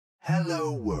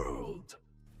Hello World.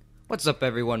 What's up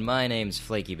everyone, my name's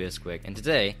Flaky Bisquick, and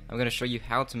today I'm going to show you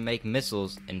how to make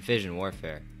missiles in Fission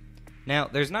Warfare. Now,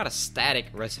 there's not a static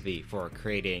recipe for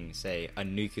creating, say, a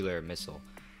nuclear missile.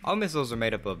 All missiles are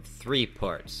made up of three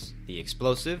parts: the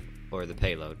explosive, or the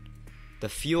payload, the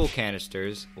fuel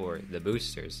canisters, or the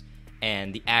boosters,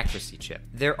 and the accuracy chip.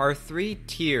 There are three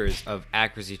tiers of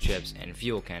accuracy chips and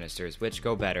fuel canisters, which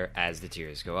go better as the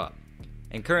tiers go up.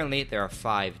 And currently, there are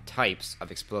 5 types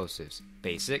of explosives: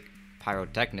 basic,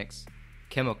 pyrotechnics,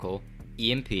 chemical,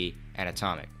 EMP, and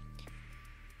atomic.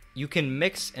 You can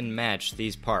mix and match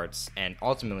these parts and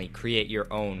ultimately create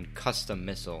your own custom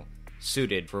missile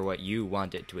suited for what you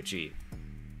want it to achieve.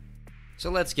 So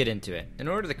let's get into it. In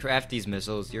order to craft these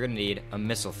missiles, you're going to need a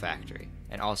missile factory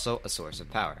and also a source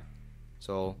of power.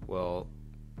 So we'll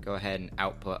go ahead and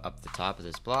output up the top of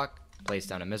this block, place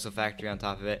down a missile factory on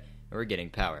top of it, and we're getting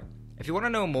power. If you want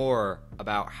to know more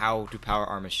about how to power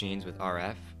our machines with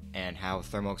RF and how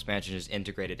thermal expansion is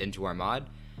integrated into our mod,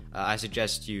 I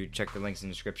suggest you check the links in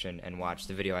the description and watch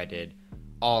the video I did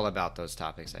all about those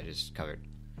topics I just covered.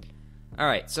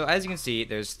 Alright, so as you can see,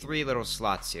 there's 3 little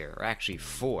slots here, or actually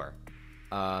 4.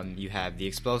 You have the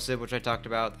explosive, which I talked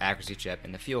about, the accuracy chip,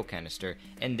 and the fuel canister,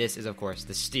 and this is of course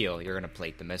the steel you're going to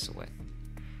plate the missile with.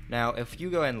 Now, if you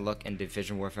go and look into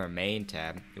Fission Warfare main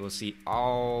tab, you will see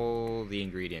all the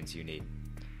ingredients you need.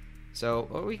 So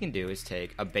what we can do is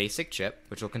take a basic chip,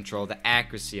 which will control the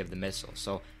accuracy of the missile,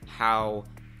 so how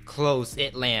close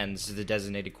it lands to the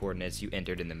designated coordinates you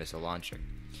entered in the missile launcher.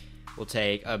 We'll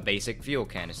take a basic fuel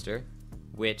canister,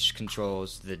 which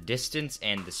controls the distance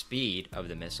and the speed of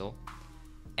the missile.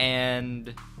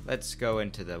 And let's go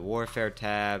into the Warfare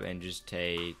tab and just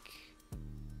take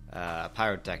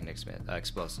pyrotechnics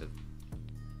explosive.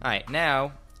 Alright,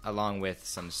 now, along with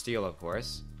some steel of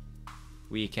course,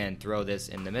 we can throw this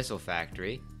in the missile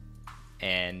factory,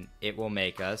 and it will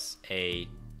make us a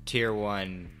tier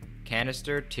 1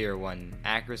 canister, tier 1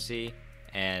 accuracy,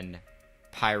 and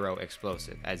pyro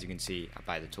explosive, as you can see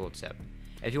by the tooltip.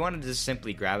 If you wanted to just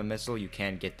simply grab a missile, you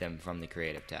can get them from the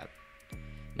creative tab.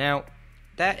 Now,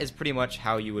 that is pretty much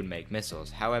how you would make missiles.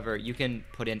 However, you can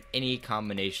put in any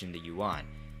combination that you want.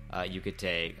 You could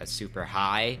take a super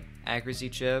high accuracy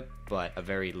chip, but a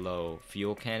very low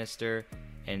fuel canister,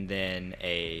 and then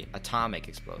a atomic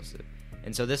explosive.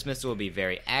 And so this missile will be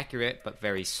very accurate, but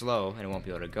very slow, and it won't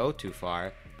be able to go too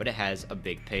far, but it has a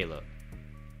big payload.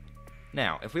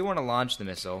 Now, if we want to launch the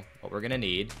missile, what we're going to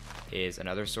need is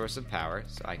another source of power,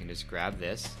 so I can just grab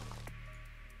this,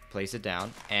 place it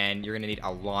down, and you're going to need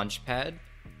a Launchpad.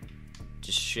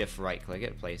 Just shift right click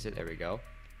it, place it, there we go.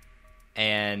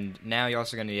 And now you're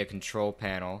also going to need a control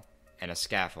panel and a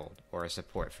scaffold, or a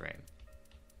support frame.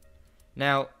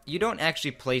 Now, you don't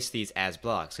actually place these as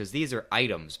blocks, because these are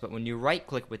items, but when you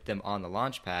right-click with them on the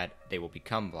Launchpad, they will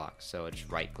become blocks. So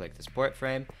just right-click the support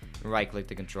frame, and right-click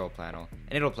the control panel,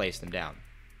 and it'll place them down.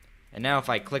 And now if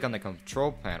I click on the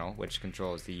control panel, which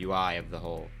controls the UI of the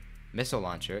whole missile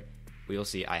launcher, we will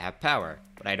see I have power,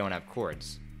 but I don't have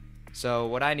cords. So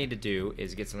what I need to do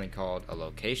is get something called a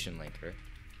location linker,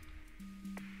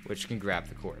 which can grab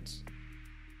the cords.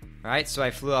 Alright, so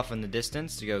I flew off in the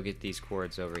distance to go get these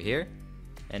cords over here,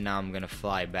 and now I'm going to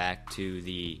fly back to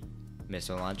the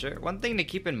missile launcher. One thing to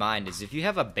keep in mind is if you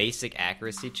have a basic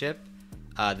accuracy chip,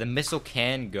 the missile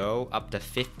can go up to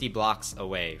 50 blocks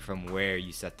away from where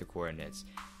you set the coordinates.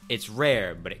 It's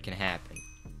rare, but it can happen.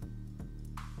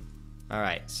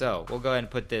 Alright, so we'll go ahead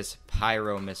and put this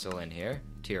pyro missile in here,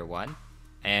 tier 1,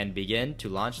 and begin to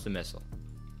launch the missile.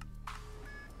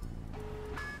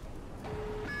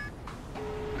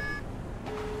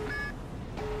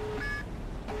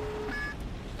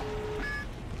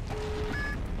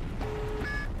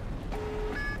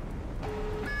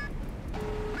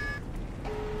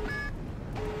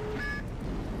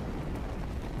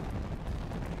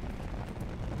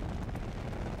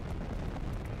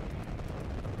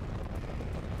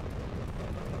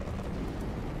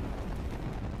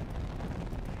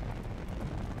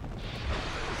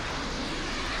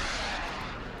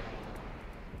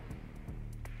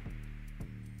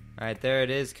 Alright, there it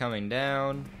is coming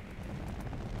down.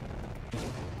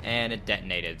 And it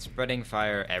detonated, spreading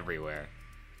fire everywhere.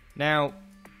 Now,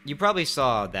 you probably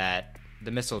saw that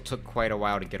the missile took quite a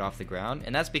while to get off the ground,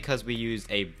 and that's because we used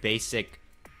a basic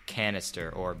canister,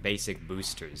 or basic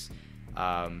boosters.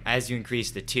 As you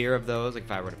increase the tier of those, like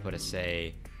if I were to put a,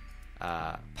 say,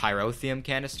 pyrotheum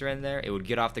canister in there, it would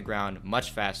get off the ground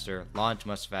much faster, launch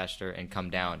much faster, and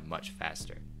come down much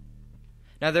faster.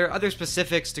 Now, there are other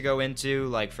specifics to go into,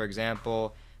 like, for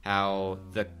example, how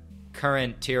the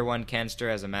current Tier 1 canister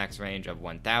has a max range of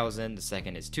 1,000, the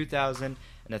second is 2,000,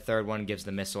 and and the third one gives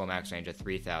the missile a max range of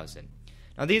 3,000.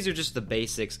 Now these are just the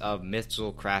basics of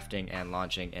missile crafting and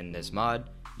launching in this mod.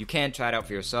 You can try it out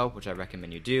for yourself, which I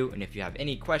recommend you do, and if you have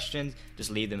any questions,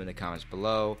 just leave them in the comments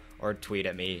below, or tweet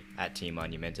at me at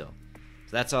TeamMonumental.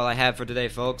 So that's all I have for today,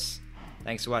 folks.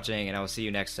 Thanks for watching, and I will see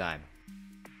you next time.